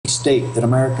state in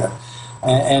America.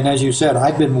 And as you said,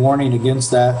 I've been warning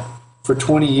against that for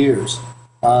 20 years.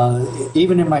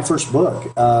 Even in my first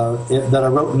book that I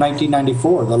wrote in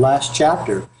 1994, the last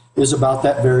chapter is about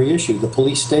that very issue, the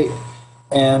police state.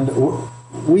 And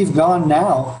we've gone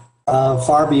now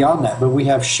far beyond that. But we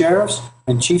have sheriffs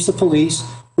and chiefs of police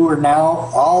who are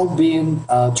now all being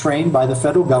trained by the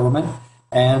federal government.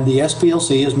 And the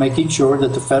SPLC is making sure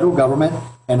that the federal government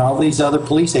and all these other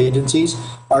police agencies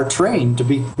are trained to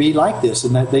be like this,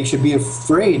 and that they should be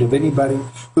afraid of anybody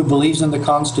who believes in the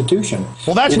Constitution.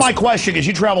 Well, that's my question, because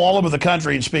you travel all over the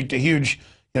country and speak to huge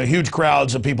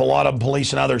crowds of people, a lot of them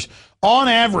police and others. On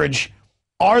average,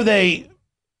 are they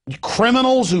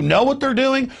criminals who know what they're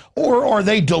doing, or are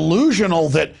they delusional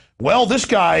that, well, this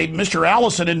guy, Mr.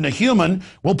 Allison, isn't a human,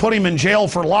 we'll put him in jail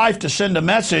for life to send a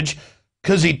message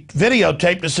because he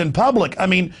videotaped us in public? I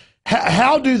mean,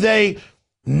 how do they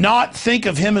not think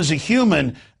of him as a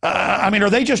human? I mean, are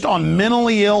they just on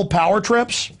mentally ill power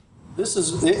trips?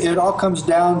 It all comes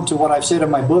down to what I've said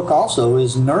in my book also,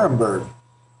 is Nuremberg.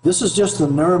 This is just the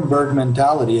Nuremberg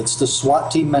mentality. It's the SWAT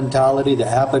team mentality that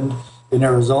happened in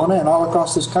Arizona and all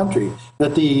across this country,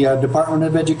 that the Department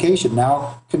of Education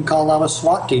now can call out a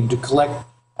SWAT team to collect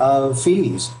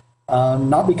fees.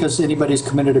 Not because anybody's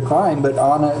committed a crime, but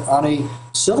on a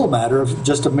civil matter of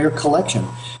just a mere collection.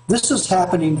 This is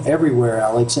happening everywhere,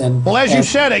 Alex. Well, as you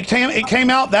said, it came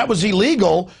out that was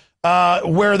illegal,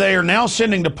 where they are now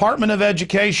sending Department of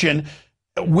Education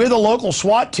with a local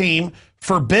SWAT team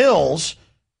for bills,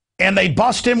 and they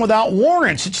bust him without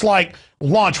warrants. It's like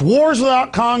launch wars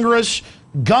without Congress,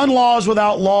 gun laws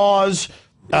without laws,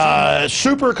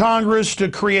 super Congress to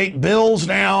create bills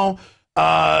now.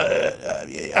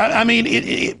 I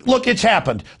mean, look, it's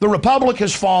happened. The Republic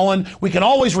has fallen. We can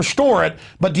always restore it.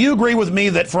 But do you agree with me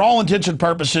that for all intents and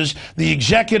purposes, the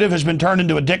executive has been turned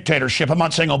into a dictatorship? I'm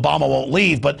not saying Obama won't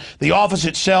leave, but the office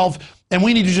itself, and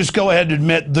we need to just go ahead and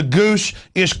admit the goose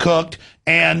is cooked.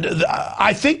 And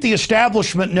I think the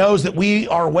establishment knows that we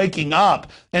are waking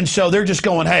up. And so they're just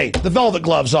going, hey, the velvet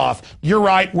gloves off. You're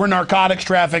right. We're narcotics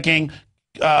trafficking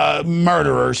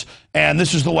murderers, and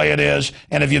this is the way it is.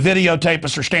 And if you videotape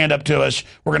us or stand up to us,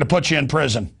 we're going to put you in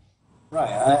prison. Right,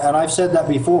 and I've said that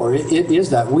before. It is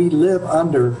that we live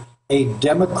under a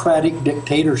democratic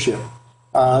dictatorship,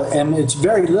 and it's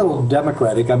very little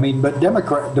democratic. I mean, but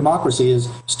democracy is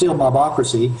still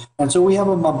mobocracy, and so we have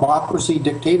a mobocracy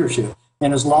dictatorship.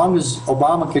 And as long as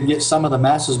Obama can get some of the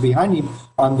masses behind him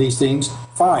on these things,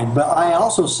 fine. But I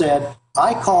also said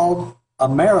I called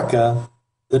America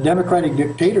the democratic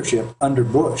dictatorship under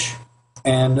Bush.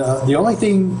 And the only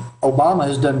thing Obama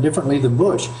has done differently than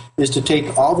Bush is to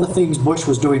take all the things Bush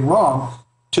was doing wrong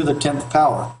to the 10th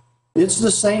power. It's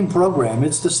the same program.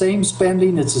 It's the same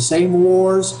spending. It's the same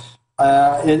wars.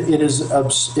 It's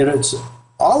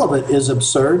all of it is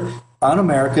absurd,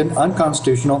 un-American,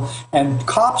 unconstitutional, and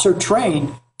cops are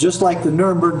trained, just like the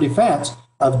Nuremberg defense,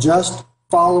 of just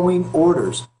following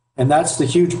orders. And that's the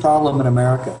huge problem in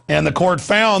America. And the court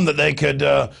found that they could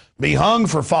be hung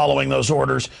for following those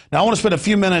orders. Now, I want to spend a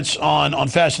few minutes on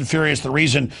Fast and Furious, the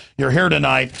reason you're here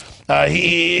tonight.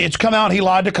 It's come out he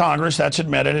lied to Congress. That's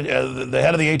admitted. The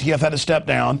head of the ATF had to step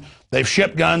down. They've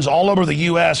shipped guns all over the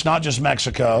U.S., not just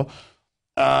Mexico.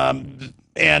 And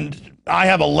I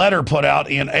have a letter put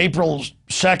out in April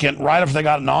 2nd, right after they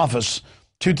got in office,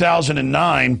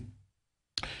 2009.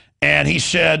 And he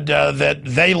said that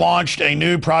they launched a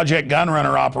new Project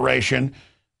Gunrunner operation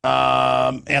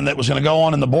and that was going to go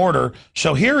on in the border.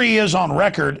 So here he is on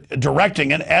record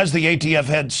directing it, as the ATF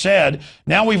had said.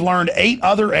 Now we've learned 8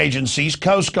 other agencies,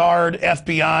 Coast Guard,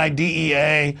 FBI,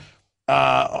 DEA,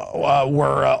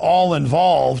 were all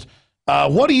involved.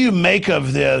 What do you make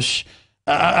of this?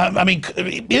 I mean,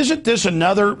 isn't this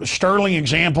another sterling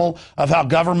example of how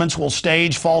governments will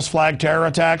stage false flag terror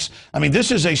attacks? I mean, this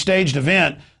is a staged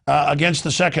event against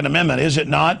the Second Amendment, is it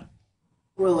not?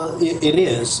 Well, it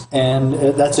is, and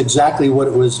that's exactly what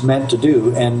it was meant to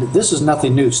do. And this is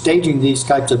nothing new. Staging these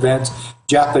types of events,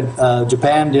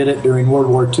 Japan did it during World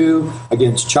War II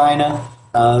against China.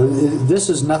 This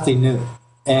is nothing new.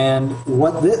 And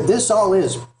what this all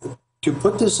is, to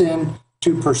put this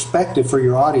into perspective for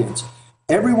your audience,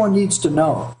 everyone needs to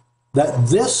know that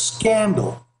this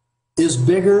scandal is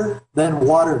bigger than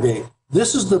Watergate.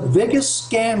 This is the biggest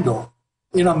scandal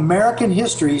in American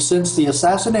history since the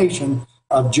assassination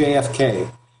of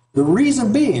JFK. The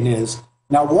reason being is,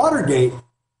 now Watergate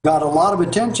got a lot of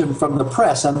attention from the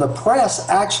press, and the press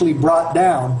actually brought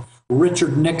down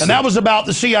Richard Nixon. And that was about,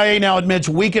 the CIA now admits,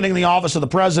 weakening the office of the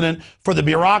president for the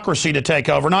bureaucracy to take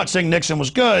over. Not saying Nixon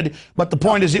was good, but the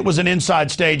point is it was an inside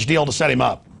stage deal to set him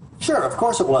up. Sure, of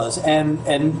course it was. And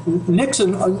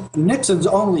Nixon's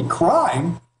only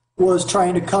crime was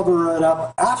trying to cover it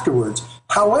up afterwards.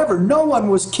 However, no one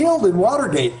was killed in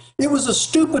Watergate. It was a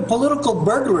stupid political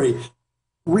burglary.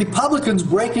 Republicans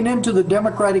breaking into the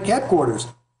Democratic headquarters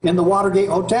in the Watergate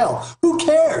Hotel. Who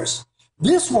cares?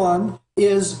 This one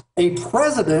is a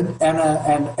president and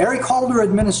an Eric Holder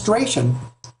administration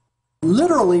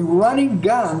literally running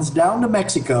guns down to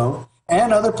Mexico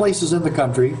and other places in the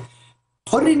country,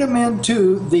 putting them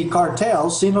into the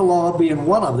cartels, Sinaloa being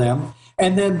one of them,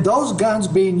 and then those guns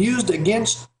being used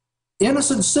against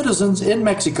innocent citizens in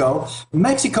Mexico.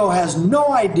 Mexico has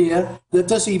no idea that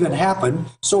this even happened.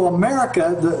 So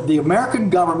America, the American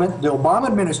government, the Obama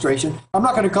administration, I'm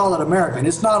not going to call it American.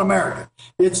 It's not American.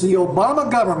 It's the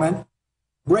Obama government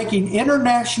breaking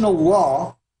international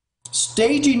law,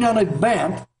 staging an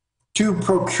event to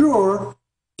procure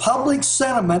public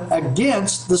sentiment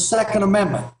against the Second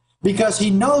Amendment, because he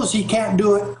knows he can't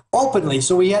do it openly.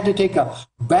 So he had to take a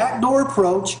backdoor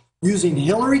approach using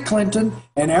Hillary Clinton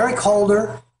and Eric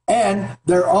Holder and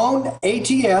their own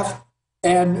ATF,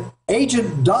 and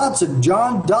Agent Dodson,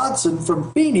 John Dodson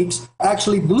from Phoenix,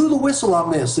 actually blew the whistle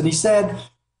on this. And he said,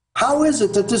 how is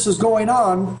it that this is going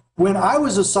on when I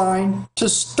was assigned to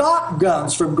stop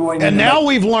guns from going in? And now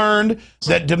we've learned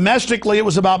that domestically it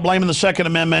was about blaming the Second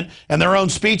Amendment, and their own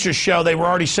speeches show they were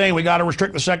already saying we got to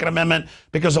restrict the Second Amendment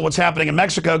because of what's happening in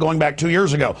Mexico going back 2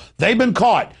 years ago. They've been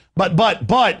caught.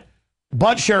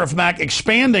 But Sheriff Mack,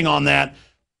 expanding on that,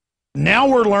 now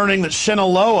we're learning that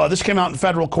Sinaloa, this came out in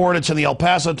federal court, it's in the El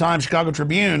Paso Times, Chicago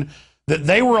Tribune, that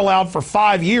they were allowed for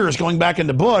 5 years going back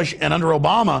into Bush and under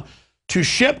Obama to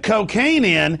ship cocaine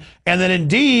in, and that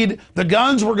indeed the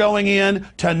guns were going in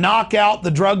to knock out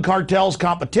the drug cartels'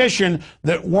 competition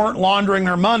that weren't laundering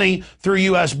their money through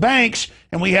U.S. banks.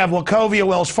 And we have Wachovia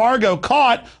Wells Fargo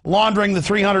caught laundering the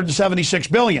 $376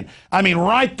 billion. I mean,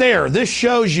 right there, this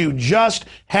shows you just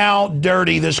how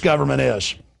dirty this government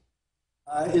is.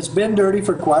 It's been dirty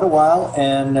for quite a while,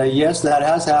 and yes, that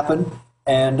has happened.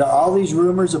 And all these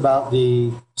rumors about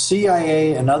the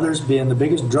CIA and others being the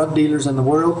biggest drug dealers in the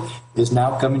world is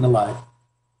now coming to light.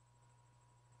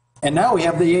 And now we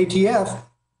have the ATF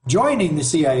joining the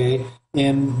CIA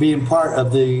in being part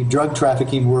of the drug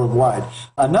trafficking worldwide.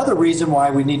 Another reason why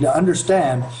we need to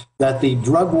understand that the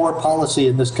drug war policy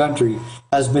in this country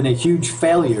has been a huge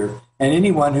failure, and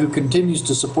anyone who continues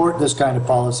to support this kind of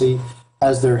policy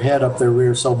has their head up their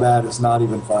rear so bad it's not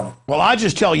even funny. Well, I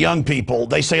just tell young people,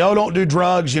 they say, oh, don't do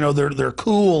drugs, you know, they're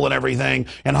cool and everything,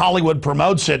 and Hollywood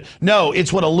promotes it. No,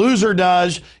 it's what a loser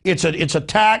does. It's a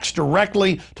tax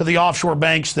directly to the offshore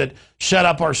banks that set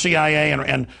up our CIA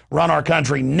and run our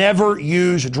country. Never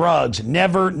use drugs.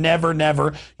 Never, never,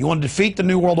 never. You want to defeat the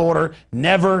New World Order,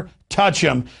 never touch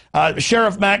them.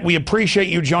 Sheriff Mack, we appreciate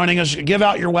you joining us. Give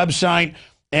out your website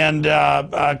and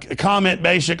comment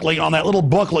basically on that little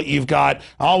booklet you've got.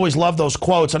 I always love those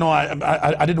quotes. I know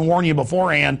I didn't warn you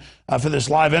beforehand for this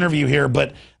live interview here,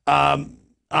 but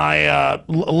I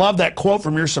love that quote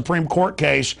from your Supreme Court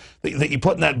case that you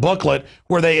put in that booklet,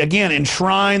 where they, again,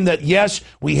 enshrine that, yes,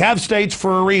 we have states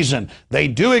for a reason. They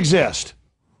do exist.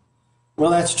 Well,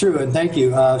 that's true, and thank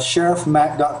you.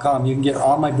 SheriffMack.com. You can get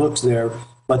all my books there,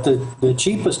 but the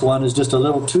cheapest one is just a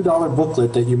little $2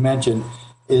 booklet that you mentioned.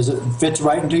 It fits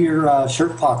right into your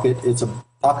shirt pocket. It's a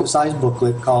pocket-sized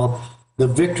booklet called The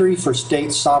Victory for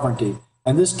State Sovereignty.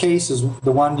 And this case is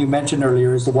the one you mentioned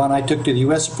earlier, is the one I took to the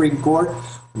U.S. Supreme Court,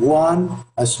 won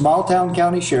a small-town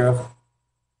county sheriff,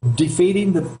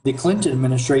 defeating the Clinton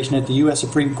administration at the U.S.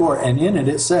 Supreme Court. And in it,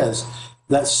 it says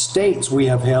that states we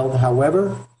have held,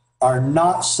 however, are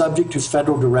not subject to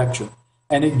federal direction.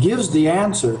 And it gives the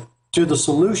answer to the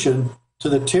solution to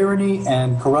the tyranny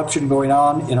and corruption going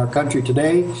on in our country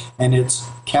today, and it's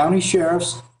county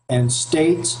sheriffs and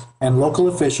states and local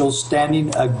officials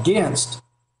standing against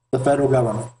the federal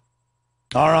government.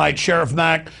 All right, Sheriff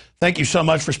Mack, thank you so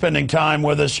much for spending time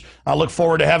with us. I look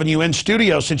forward to having you in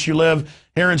studio since you live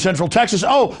here in Central Texas.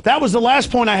 Oh, that was the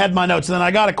last point I had in my notes, and then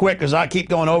I got to quit because I keep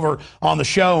going over on the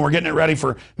show, and we're getting it ready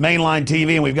for mainline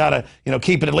TV, and we've got to,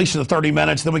 keep it at least to the 30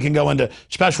 minutes. Then we can go into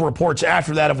special reports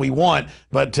after that if we want.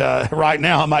 But right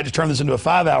now, I might just turn this into a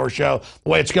 5-hour show the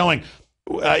way it's going.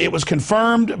 It was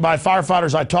confirmed by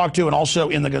firefighters I talked to, and also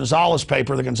in the Gonzales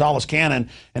paper, the Gonzales Canon,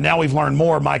 and now we've learned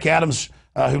more. Mike Adams,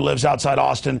 who lives outside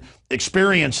Austin,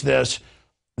 experienced this.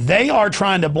 They are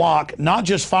trying to block not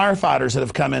just firefighters that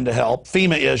have come in to help.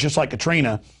 FEMA is, just like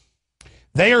Katrina.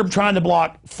 They are trying to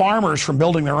block farmers from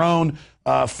building their own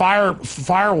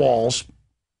firewalls,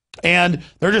 and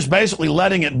they're just basically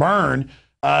letting it burn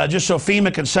just so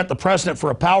FEMA can set the precedent for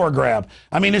a power grab.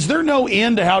 I mean, is there no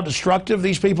end to how destructive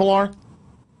these people are?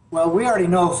 Well, we already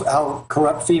know how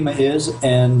corrupt FEMA is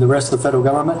and the rest of the federal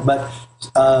government, but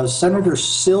Senator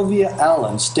Sylvia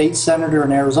Allen, state senator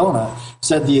in Arizona,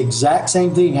 said the exact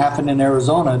same thing happened in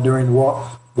Arizona during the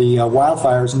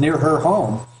wildfires near her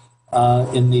home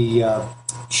in the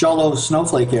Sholo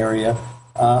Snowflake area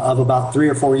of about 3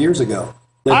 or 4 years ago.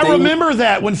 I remember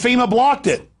that when FEMA blocked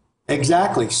it.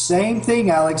 Exactly. Same thing,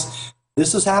 Alex.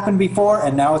 This has happened before,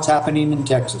 and now it's happening in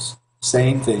Texas.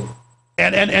 Same thing.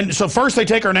 And so first they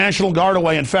take our National Guard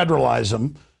away and federalize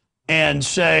them and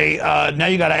say, now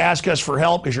you got to ask us for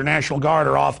help because your National Guard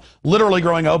are off literally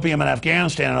growing opium in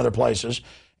Afghanistan and other places.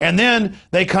 And then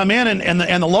they come in and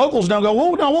the locals don't go,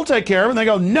 well, no, we'll take care of it. And they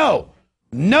go,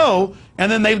 no.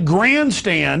 And then they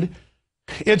grandstand.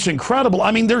 It's incredible.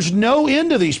 I mean, there's no end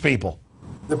to these people.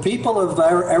 The people of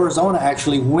Arizona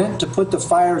actually went to put the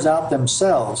fires out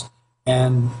themselves,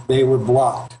 and they were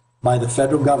blocked by the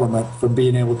federal government from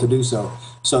being able to do so.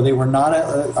 So they were not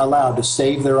allowed to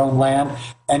save their own land,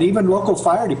 and even local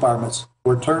fire departments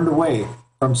were turned away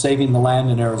from saving the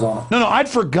land in Arizona. No, I'd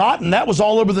forgotten. That was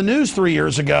all over the news 3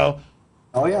 years ago.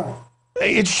 Oh, yeah.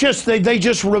 It's just, they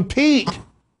just repeat.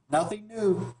 Nothing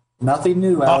new. Nothing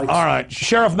new, Alex. All right.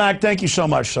 Sheriff Mack, thank you so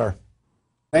much, sir.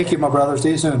 Thank you, my brother. See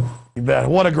you soon. You bet.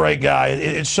 What a great guy.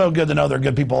 It's so good to know there are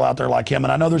good people out there like him.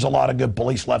 And I know there's a lot of good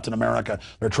police left in America.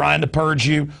 They're trying to purge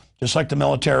you, just like the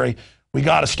military. We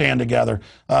got to stand together.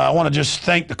 I want to just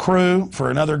thank the crew for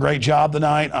another great job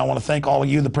tonight. I want to thank all of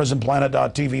you, the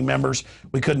PrisonPlanet.tv members.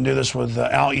 We couldn't do this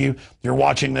without you. You're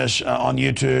watching this on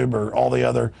YouTube or all the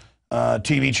other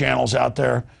TV channels out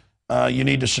there. You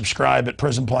need to subscribe at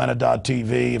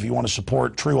PrisonPlanet.tv if you want to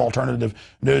support true alternative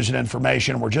news and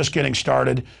information. We're just getting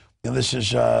started. And this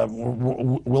is,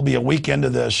 we'll be a week into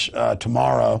this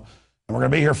tomorrow. And we're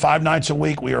going to be here 5 nights a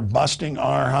week. We are busting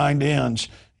our hind ends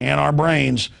and our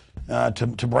brains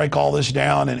to break all this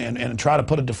down and try to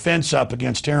put a defense up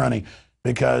against tyranny,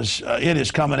 because it is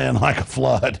coming in like a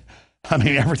flood. I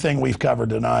mean, everything we've covered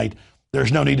tonight,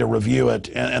 there's no need to review it.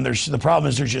 And the problem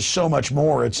is there's just so much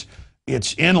more. It's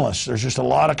endless. There's just a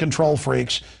lot of control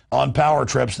freaks on power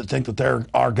trips that think that they're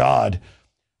our God.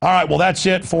 All right, well, that's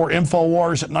it for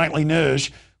InfoWars at Nightly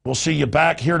News. We'll see you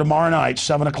back here tomorrow night,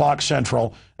 7 o'clock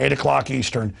Central, 8 o'clock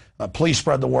Eastern. Please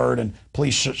spread the word, and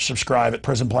please subscribe at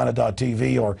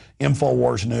PrisonPlanet.tv or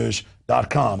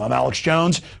InfoWarsNews.com. I'm Alex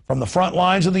Jones from the front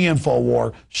lines of the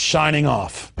InfoWar, signing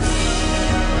off.